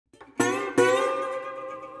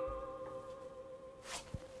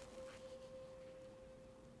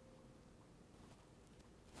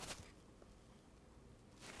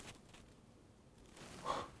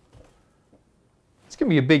gonna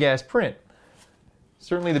be a big ass print.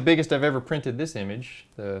 Certainly the biggest I've ever printed this image,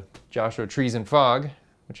 the Joshua Trees and Fog,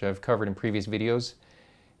 which I've covered in previous videos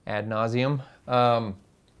ad nauseum. But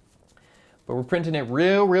we're printing it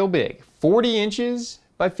real big. 40 inches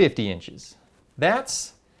by 50 inches.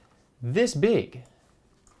 That's this big.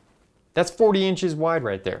 That's 40 inches wide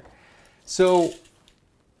right there. So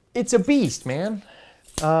it's a beast, man.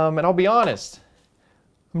 And I'll be honest,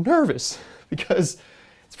 I'm nervous because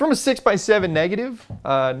it's from a 6x7 negative,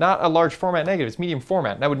 not a large format negative, it's medium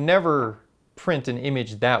format. And I would never print an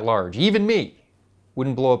image that large. Even me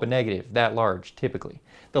wouldn't blow up a negative that large, typically.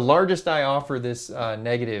 The largest I offer this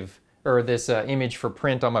negative, or this image for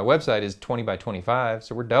print on my website is 20 by 25,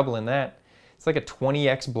 so we're doubling that. It's like a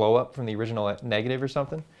 20x blow up from the original negative or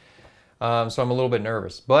something. So I'm a little bit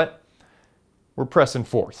nervous, but we're pressing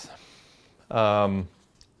forth.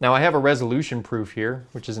 Now I have a resolution proof here,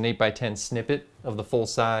 which is an 8x10 snippet of the full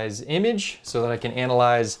size image so that I can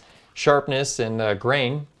analyze sharpness and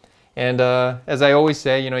grain. And as I always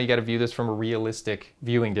say, you know, you got to view this from a realistic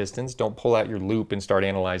viewing distance. Don't pull out your loop and start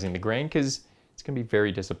analyzing the grain because it's going to be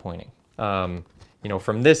very disappointing. You know,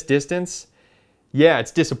 from this distance, yeah,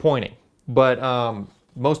 it's disappointing. But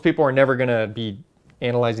most people are never going to be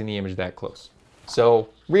analyzing the image that close. So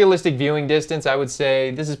realistic viewing distance, I would say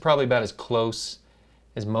this is probably about as close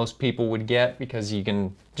as most people would get because you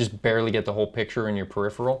can just barely get the whole picture in your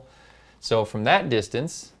peripheral. So from that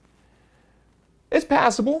distance, it's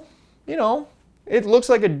passable. You know, it looks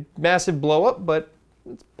like a massive blow up, but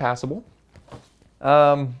it's passable.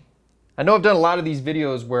 I know I've done a lot of these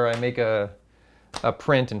videos where I make a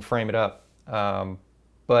print and frame it up.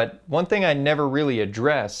 But one thing I never really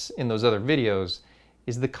address in those other videos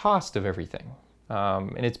is the cost of everything.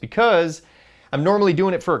 And it's because I'm normally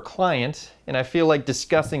doing it for a client, and I feel like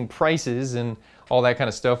discussing prices and all that kind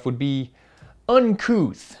of stuff would be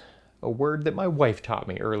uncouth, a word that my wife taught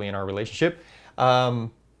me early in our relationship.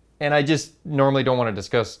 And I just normally don't want to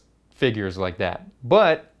discuss figures like that.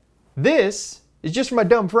 But this is just for my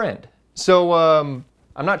dumb friend. So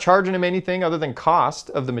I'm not charging him anything other than cost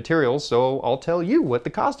of the materials, so I'll tell you what the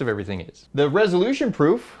cost of everything is. The resolution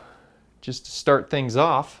proof, just to start things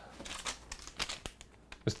off,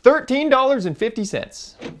 was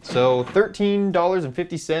 $13.50. So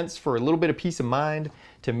 $13.50 for a little bit of peace of mind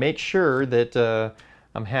to make sure that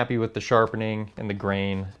I'm happy with the sharpening and the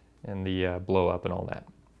grain and the blow up and all that.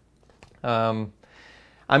 I'm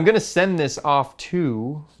gonna send this off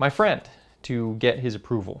to my friend to get his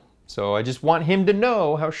approval. So I just want him to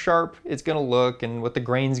know how sharp it's gonna look and what the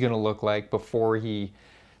grain's gonna look like before he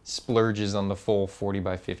splurges on the full 40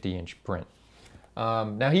 by 50 inch print.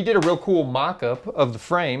 Now he did a real cool mock-up of the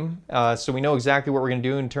frame, so we know exactly what we're going to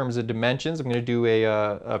do in terms of dimensions. I'm going to do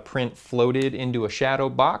a print floated into a shadow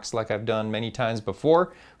box like I've done many times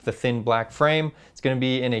before with a thin black frame. It's going to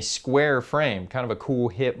be in a square frame, kind of a cool,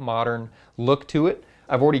 hip, modern look to it.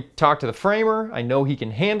 I've already talked to the framer. I know he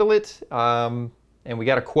can handle it, and we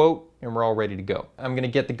got a quote, and we're all ready to go. I'm going to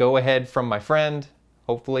get the go-ahead from my friend,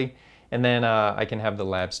 hopefully, and then I can have the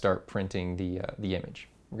lab start printing the image.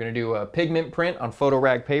 We're going to do a pigment print on photo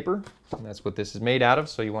rag paper, and that's what this is made out of,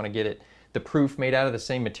 so you want to get the proof made out of the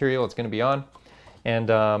same material it's going to be on. And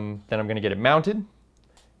then I'm going to get it mounted,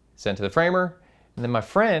 sent to the framer, and then my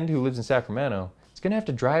friend who lives in Sacramento is going to have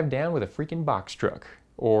to drive down with a freaking box truck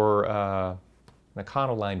or an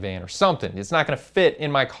Econoline van or something. It's not going to fit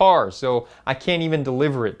in my car, so I can't even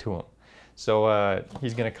deliver it to him. So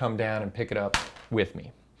he's going to come down and pick it up with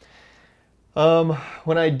me.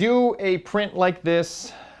 When I do a print like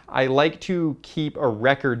this, I like to keep a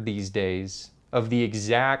record these days of the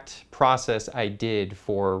exact process I did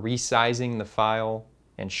for resizing the file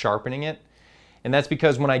and sharpening it. And that's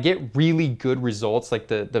because when I get really good results, like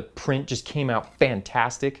the print just came out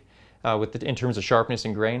fantastic in terms of sharpness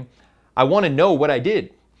and grain, I want to know what I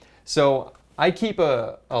did. So I keep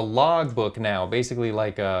a log book now, basically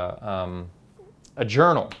like a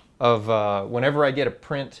journal of whenever I get a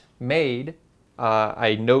print made,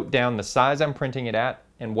 I note down the size I'm printing it at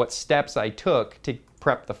and what steps I took to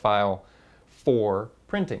prep the file for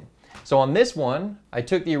printing. So on this one, I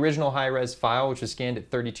took the original high-res file, which was scanned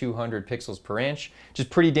at 3200 pixels per inch, which is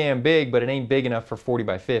pretty damn big, but it ain't big enough for 40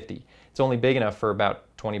 by 50. It's only big enough for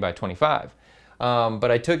about 20 by 25.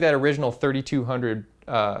 But I took that original 3200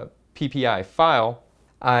 PPI file,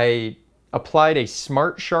 I applied a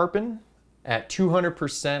smart sharpen at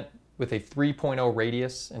 200% with a 3.0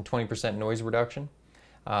 radius and 20% noise reduction.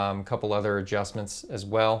 A couple other adjustments as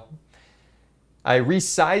well. I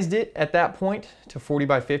resized it at that point to 40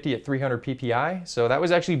 by 50 at 300 PPI. So that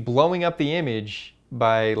was actually blowing up the image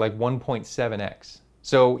by like 1.7x.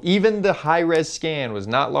 So even the high-res scan was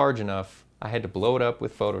not large enough I had to blow it up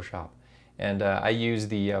with Photoshop. And I used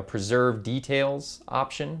the preserve details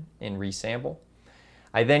option in resample.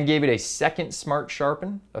 I then gave it a second smart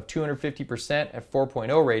sharpen of 250% at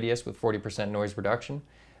 4.0 radius with 40% noise reduction.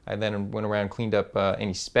 I then went around and cleaned up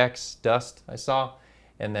any specks, dust I saw,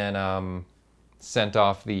 and then sent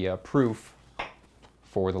off the proof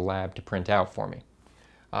for the lab to print out for me.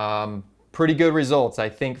 Pretty good results. I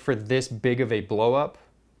think for this big of a blow up,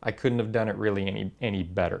 I couldn't have done it really any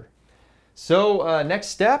better. So next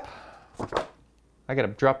step, I gotta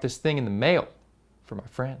drop this thing in the mail for my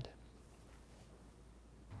friend.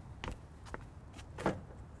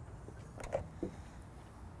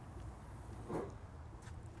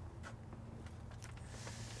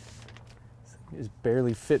 It's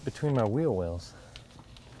barely fit between my wheel wells.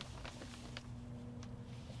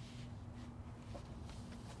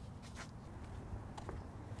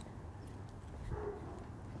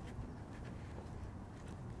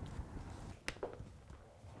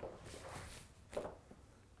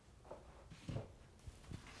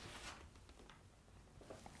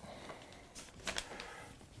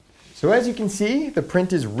 So as you can see, the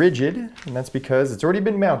print is rigid, and that's because it's already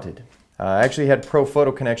been mounted. I actually had Pro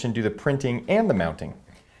Photo Connection do the printing and the mounting.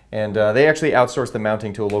 And they actually outsourced the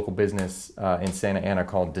mounting to a local business in Santa Ana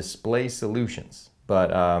called Display Solutions. But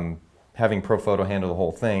having Pro Photo handle the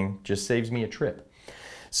whole thing just saves me a trip.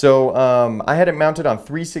 So I had it mounted on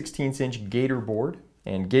 3/16" Gator board.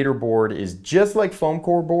 And Gator board is just like foam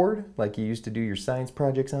core board, like you used to do your science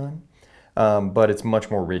projects on, but it's much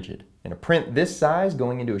more rigid. And a print this size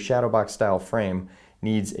going into a shadow box style frame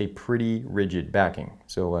needs a pretty rigid backing.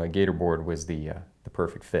 So Gator board was the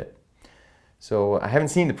perfect fit. So I haven't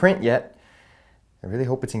seen the print yet. I really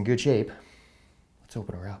hope it's in good shape. Let's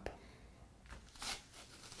open her up.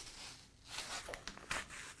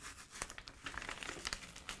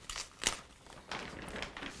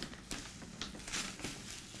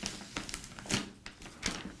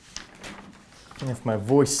 And if my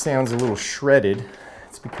voice sounds a little shredded,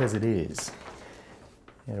 it's because it is.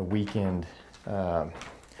 I had a weekend of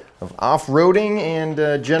off-roading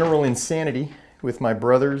and general insanity with my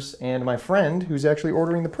brothers and my friend who's actually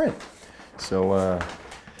ordering the print. So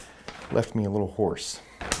left me a little hoarse.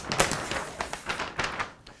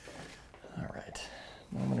 All right,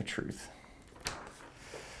 moment of truth.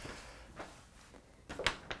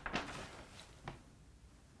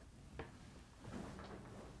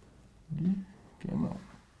 Come on.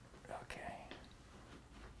 Okay.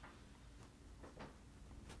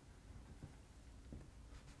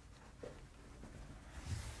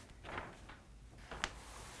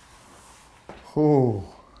 Oh.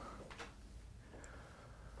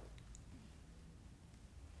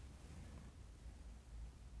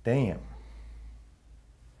 Damn.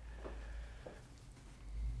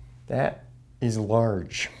 That is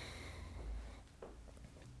large.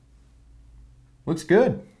 Looks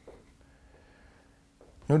good.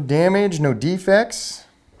 No damage, no defects,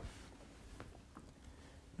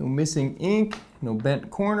 no missing ink, no bent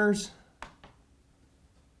corners.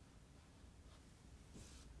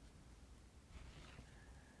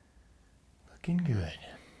 Looking good.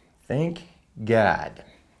 Thank God.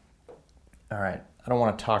 All right, I don't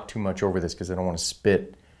want to talk too much over this because I don't want to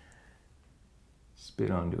spit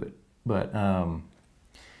onto it. But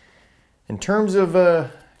in terms of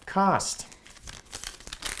cost,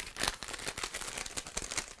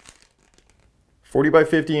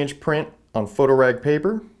 40x50" print on Photo Rag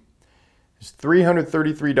paper is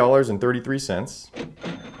 $333.33.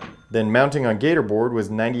 Then mounting on Gator board was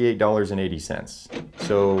 $98.80.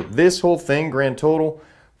 So this whole thing, grand total,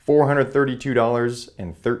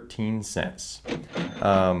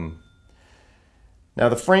 $432.13. Now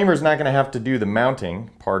the framer's not going to have to do the mounting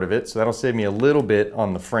part of it, so that'll save me a little bit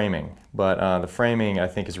on the framing. But the framing, I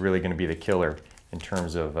think, is really going to be the killer in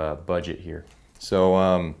terms of budget here.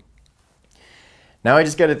 So now I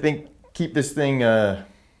just got to keep this thing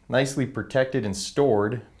nicely protected and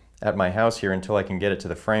stored at my house here until I can get it to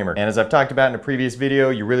the framer. And as I've talked about in a previous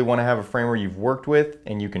video, you really want to have a framer you've worked with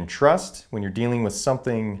and you can trust when you're dealing with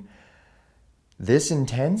something this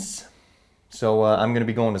intense. So I'm going to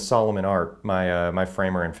be going to Solomon Art, my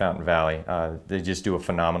framer in Fountain Valley. They just do a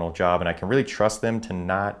phenomenal job, and I can really trust them to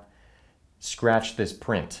not scratch this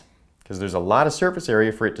print because there's a lot of surface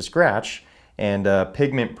area for it to scratch. And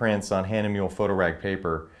pigment prints on Hahnemuhle Photo Rag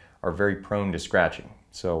paper are very prone to scratching.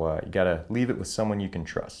 So you gotta leave it with someone you can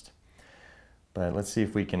trust. But let's see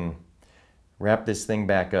if we can wrap this thing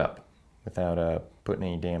back up without putting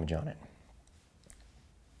any damage on it.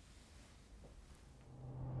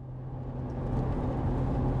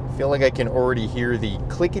 I feel like I can already hear the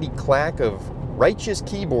clickety-clack of righteous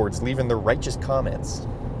keyboards leaving their righteous comments.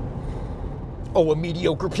 Oh, a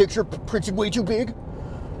mediocre picture printed way too big?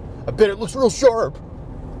 I bet it looks real sharp.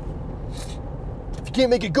 If you can't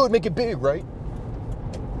make it good, make it big, right?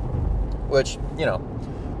 Which, you know,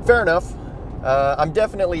 fair enough. I'm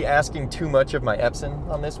definitely asking too much of my Epson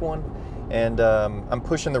on this one, and I'm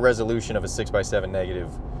pushing the resolution of a 6x7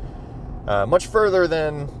 negative much further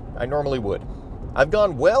than I normally would. I've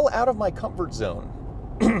gone well out of my comfort zone.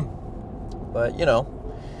 But, you know,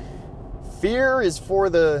 fear is for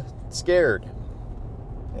the scared,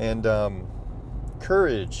 and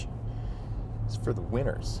courage is for the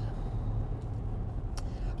winners.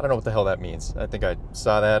 I don't know what the hell that means. I think I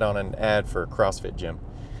saw that on an ad for a CrossFit gym.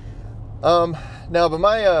 Now, but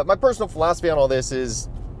my personal philosophy on all this is,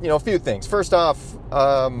 you know, a few things. First off,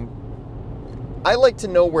 I like to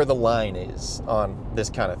know where the line is on this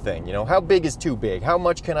kind of thing. You know, how big is too big? How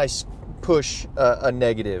much can I push a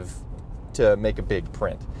negative to make a big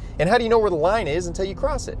print? And how do you know where the line is until you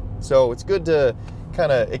cross it? So it's good to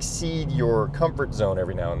kind of exceed your comfort zone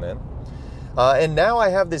every now and then. And now I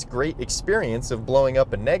have this great experience of blowing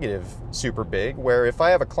up a negative super big, where if I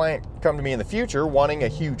have a client come to me in the future wanting a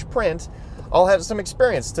huge print, I'll have some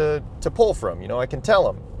experience to pull from. You know, I can tell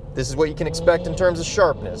them, this is what you can expect in terms of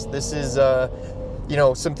sharpness. This is, you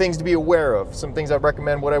know, some things to be aware of, some things I'd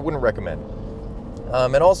recommend, what I wouldn't recommend.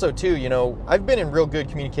 And also, too, you know, I've been in real good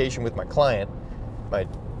communication with my client,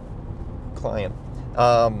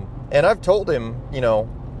 and I've told him, you know,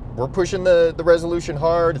 we're pushing the resolution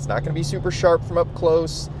hard. It's not going to be super sharp from up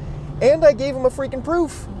close. And I gave him a freaking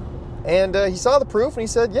proof. And he saw the proof and he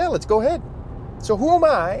said, yeah, let's go ahead. So who am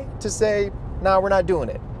I to say, nah, we're not doing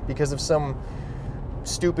it because of some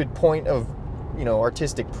stupid point of, you know,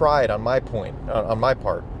 artistic pride on my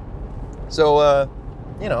part. So,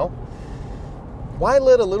 you know, why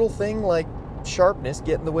let a little thing like sharpness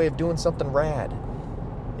get in the way of doing something rad?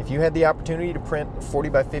 If you had the opportunity to print 40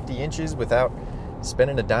 by 50 inches without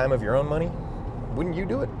spending a dime of your own money, wouldn't you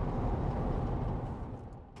do it?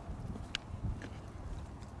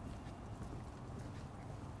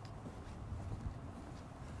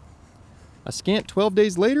 A scant 12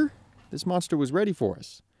 days later, this monster was ready for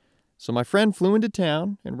us. So my friend flew into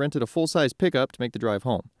town and rented a full-size pickup to make the drive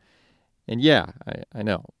home. And yeah, I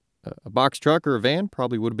know, a box truck or a van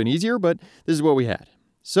probably would have been easier, but this is what we had.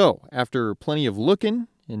 So, after plenty of looking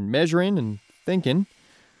and measuring and thinking,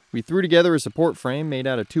 we threw together a support frame made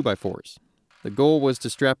out of 2x4s. The goal was to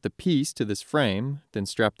strap the piece to this frame, then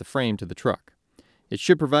strap the frame to the truck. It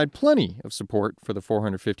should provide plenty of support for the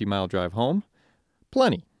 450-mile drive home.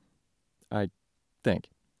 Plenty, I think.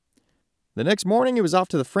 The next morning, it was off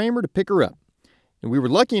to the framer to pick her up, and we were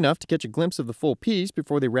lucky enough to catch a glimpse of the full piece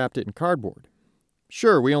before they wrapped it in cardboard.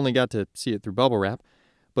 Sure, we only got to see it through bubble wrap,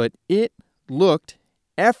 but it looked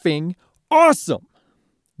effing awesome!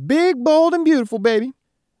 Big, bold, and beautiful, baby.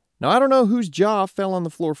 Now, I don't know whose jaw fell on the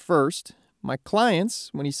floor first, my client's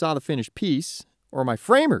when he saw the finished piece, or my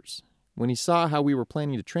framer's when he saw how we were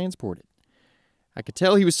planning to transport it. I could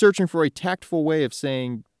tell he was searching for a tactful way of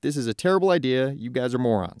saying, this is a terrible idea, you guys are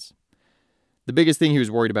morons. The biggest thing he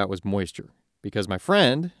was worried about was moisture, because my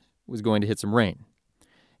friend was going to hit some rain.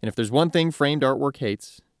 And if there's one thing framed artwork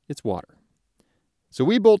hates, it's water. So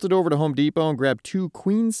we bolted over to Home Depot and grabbed 2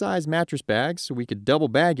 queen-size mattress bags so we could double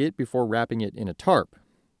bag it before wrapping it in a tarp.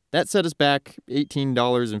 That set us back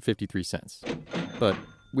 $18.53, but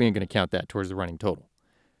we ain't going to count that towards the running total.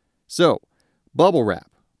 So, bubble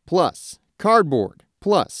wrap, plus cardboard,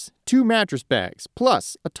 plus 2 mattress bags,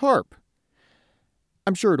 plus a tarp.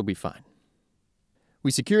 I'm sure it'll be fine.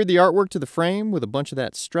 We secured the artwork to the frame with a bunch of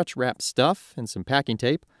that stretch wrap stuff and some packing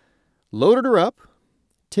tape, loaded her up,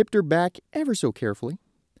 tipped her back ever so carefully.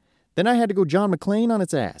 Then I had to go John McClane on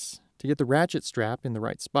its ass to get the ratchet strap in the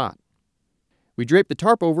right spot. We draped the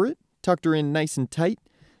tarp over it, tucked her in nice and tight,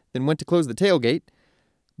 then went to close the tailgate.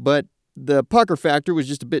 But the pucker factor was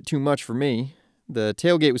just a bit too much for me. The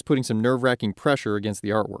tailgate was putting some nerve-wracking pressure against the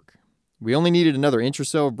artwork. We only needed another inch or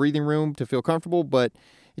so of breathing room to feel comfortable, but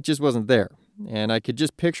it just wasn't there. And I could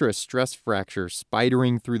just picture a stress fracture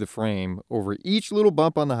spidering through the frame over each little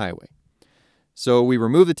bump on the highway. So we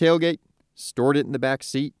removed the tailgate, stored it in the back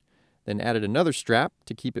seat, then added another strap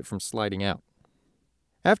to keep it from sliding out.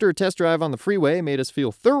 After a test drive on the freeway made us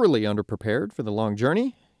feel thoroughly underprepared for the long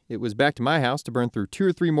journey, it was back to my house to burn through 2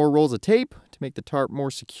 or 3 more rolls of tape to make the tarp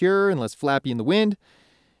more secure and less flappy in the wind.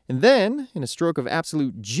 And then, in a stroke of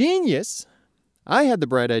absolute genius, I had the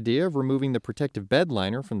bright idea of removing the protective bed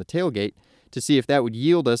liner from the tailgate to see if that would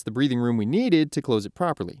yield us the breathing room we needed to close it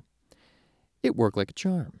properly. It worked like a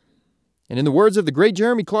charm. And in the words of the great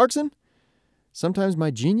Jeremy Clarkson, sometimes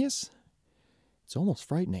my genius, it's almost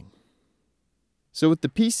frightening. So with the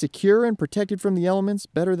piece secure and protected from the elements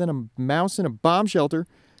better than a mouse in a bomb shelter,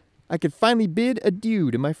 I could finally bid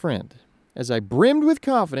adieu to my friend, as I brimmed with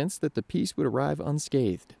confidence that the piece would arrive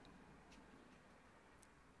unscathed.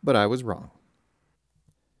 But I was wrong.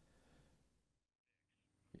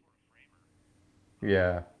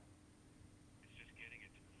 Yeah.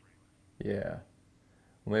 Yeah.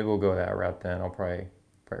 Well, maybe we'll go that route then. I'll probably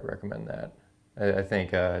recommend that. I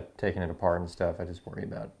think taking it apart and stuff, I just worry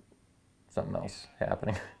about something else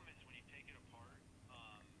happening.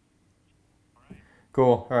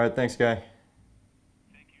 Cool. All right. Thanks, Guy.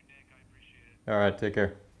 Thank you, Nick. I appreciate it. All right. Take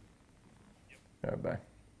care. Yep. All right.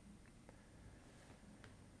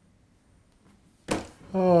 Bye.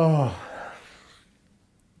 Oh.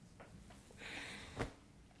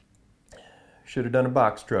 Should have done a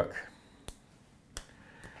box truck.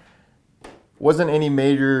 Wasn't any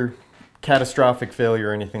major catastrophic failure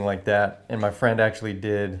or anything like that, and my friend actually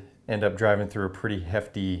did end up driving through a pretty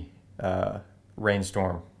hefty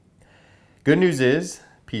rainstorm. Good news is,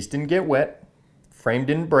 piece didn't get wet, frame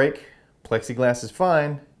didn't break, plexiglass is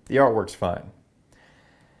fine, the artwork's fine.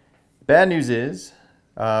 Bad news is,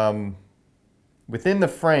 within the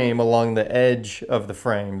frame, along the edge of the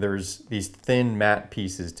frame, there's these thin matte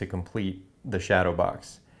pieces to complete the shadow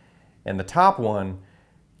box. And the top one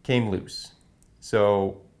came loose.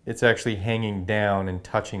 So it's actually hanging down and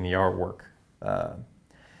touching the artwork.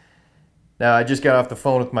 Now I just got off the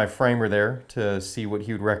phone with my framer there to see what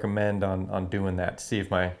he would recommend on doing that, to see if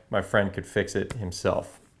my friend could fix it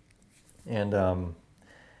himself. And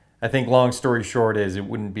I think long story short is it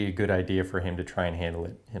wouldn't be a good idea for him to try and handle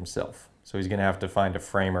it himself. So he's gonna have to find a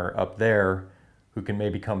framer up there who can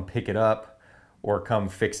maybe come pick it up or come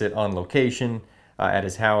fix it on location at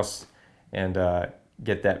his house and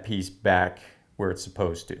get that piece back where it's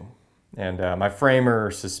supposed to. And my framer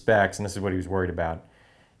suspects, and this is what he was worried about,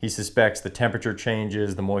 he suspects the temperature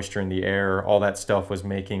changes, the moisture in the air, all that stuff was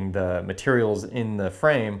making the materials in the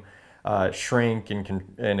frame shrink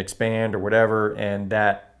and expand or whatever, and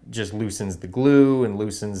that just loosens the glue and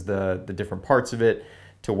loosens the different parts of it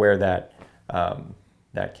to where that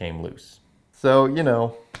came loose. So, you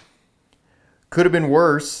know, could have been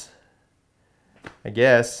worse, I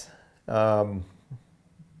guess. Really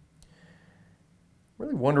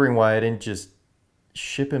wondering why I didn't just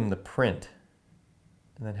ship him the print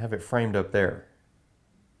and then have it framed up there.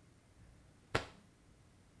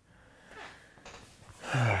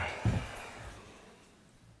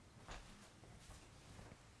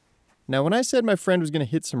 Now, when I said my friend was going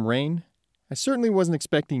to hit some rain, I certainly wasn't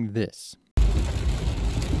expecting this.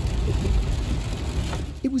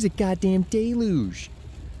 It was a goddamn deluge.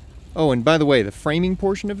 Oh, and by the way, the framing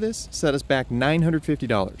portion of this set us back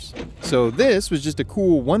 $950. So this was just a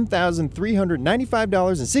cool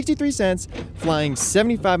 $1,395.63 flying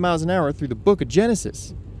 75 miles an hour through the Book of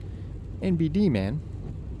Genesis. NBD, man.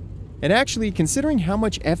 And actually, considering how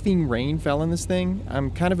much effing rain fell on this thing,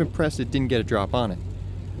 I'm kind of impressed it didn't get a drop on it.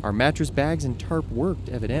 Our mattress bags and tarp worked,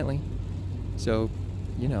 evidently. So,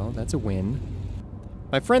 you know, that's a win.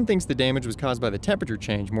 My friend thinks the damage was caused by the temperature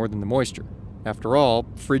change more than the moisture. After all,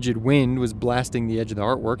 frigid wind was blasting the edge of the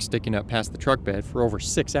artwork sticking up past the truck bed for over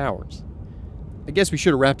 6 hours. I guess we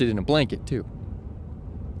should have wrapped it in a blanket, too.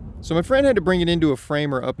 So my friend had to bring it into a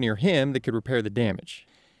framer up near him that could repair the damage.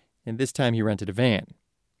 And this time he rented a van.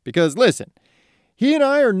 Because listen, he and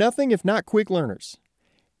I are nothing if not quick learners.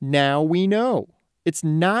 Now we know it's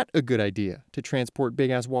not a good idea to transport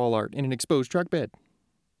big-ass wall art in an exposed truck bed.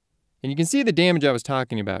 And you can see the damage I was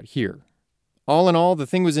talking about here. All in all, the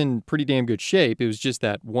thing was in pretty damn good shape. It was just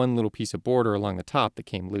that one little piece of border along the top that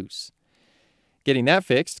came loose. Getting that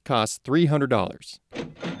fixed cost $300.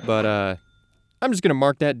 But I'm just going to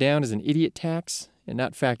mark that down as an idiot tax and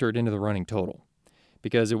not factor it into the running total,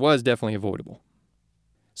 because it was definitely avoidable.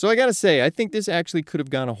 So I gotta say, I think this actually could have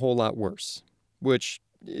gone a whole lot worse, which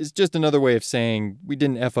is just another way of saying we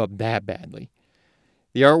didn't F up that badly.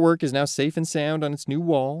 The artwork is now safe and sound on its new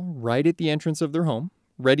wall, right at the entrance of their home,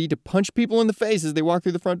 ready to punch people in the face as they walk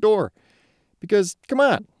through the front door. Because, come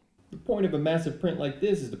on, the point of a massive print like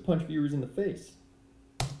this is to punch viewers in the face.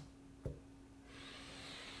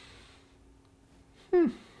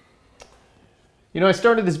 You know, I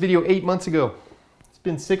started this video 8 months ago. It's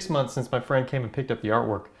been 6 months since my friend came and picked up the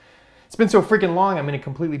artwork. It's been so freaking long, I'm in a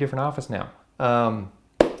completely different office now.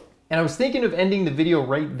 And I was thinking of ending the video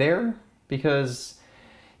right there because,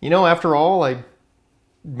 you know, after all, I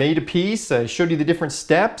made a piece, I showed you the different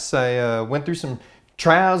steps, I went through some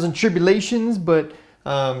trials and tribulations, but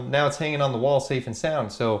now it's hanging on the wall safe and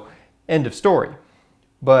sound, so end of story.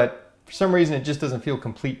 But for some reason it just doesn't feel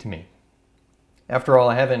complete to me. After all,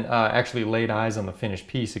 I haven't actually laid eyes on the finished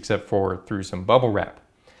piece except for through some bubble wrap.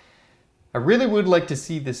 I really would like to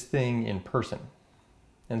see this thing in person.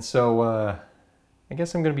 And so I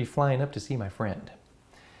guess I'm going to be flying up to see my friend.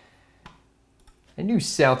 I knew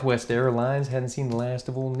Southwest Airlines hadn't seen the last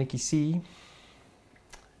of old Nicky C.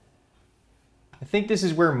 I think this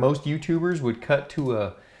is where most YouTubers would cut to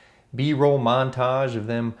a B-roll montage of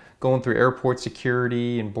them going through airport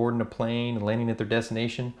security and boarding a plane and landing at their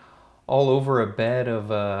destination, all over a bed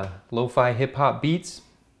of lo-fi hip-hop beats.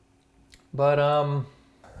 But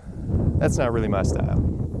that's not really my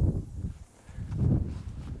style.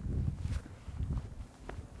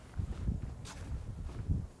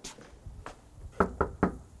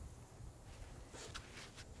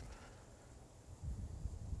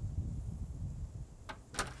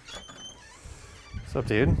 What's up,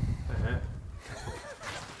 dude?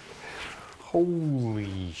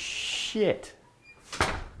 Holy shit.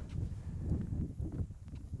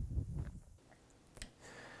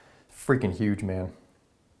 Freaking huge, man.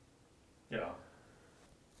 Yeah.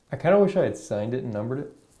 I kind of wish I had signed it and numbered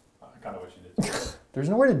it. I kind of wish you did. There's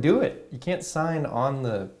nowhere to do it. You can't sign on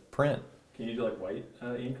the print. Can you do like white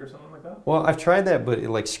ink or something like that? Well, I've tried that, but it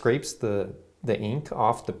like scrapes the ink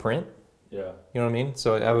off the print. Yeah. You know what I mean?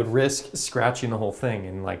 So I would risk scratching the whole thing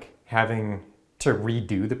and like having to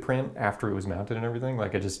redo the print after it was mounted and everything.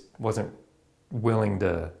 Like I just wasn't willing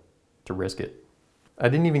to risk it. I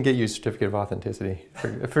didn't even get you a certificate of authenticity. I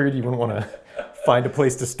figured you wouldn't want to find a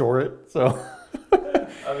place to store it. So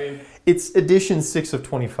I mean, it's edition 6 of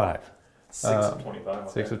 25. 6 of 25. Okay.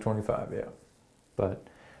 6 of 25, yeah. But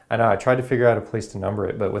I know I tried to figure out a place to number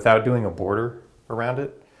it, but without doing a border around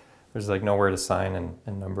it, there's like nowhere to sign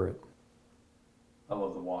and number it. I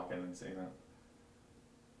love the walk in and seeing that.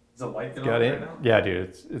 Is the light Got on it? right now? Yeah,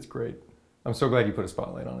 dude, it's great. I'm so glad you put a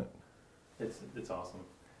spotlight on it. It's awesome.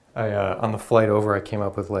 On the flight over, I came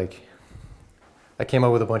up with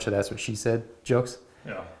a bunch of "that's what she said" jokes.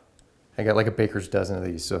 Yeah. I got like a baker's dozen of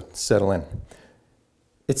these, so settle in.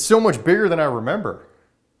 It's so much bigger than I remember.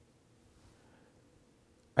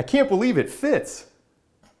 I can't believe it fits.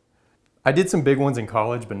 I did some big ones in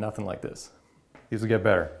college, but nothing like this. These will get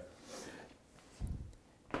better.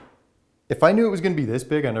 If I knew it was going to be this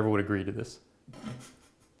big, I never would agree to this.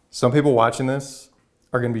 Some people watching this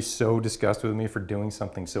are going to be so disgusted with me for doing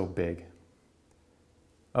something so big.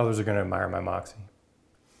 Others are going to admire my moxie.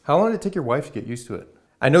 How long did it take your wife to get used to it?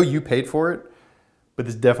 I know you paid for it, but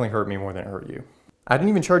this definitely hurt me more than it hurt you. I didn't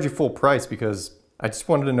even charge you full price because I just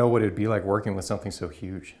wanted to know what it would be like working with something so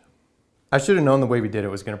huge. I should have known the way we did it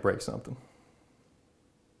was going to break something.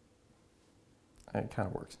 It kind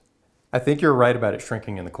of works. I think you're right about it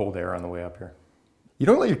shrinking in the cold air on the way up here. You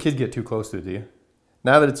don't let your kids get too close to it, do you?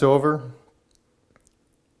 Now that it's over,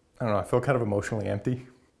 I don't know, I feel kind of emotionally empty.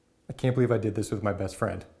 I can't believe I did this with my best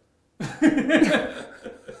friend.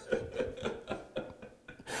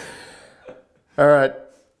 All right,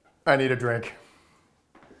 I need a drink.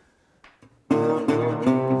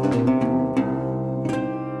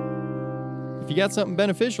 If you got something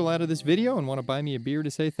beneficial out of this video and want to buy me a beer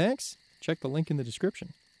to say thanks, check the link in the description.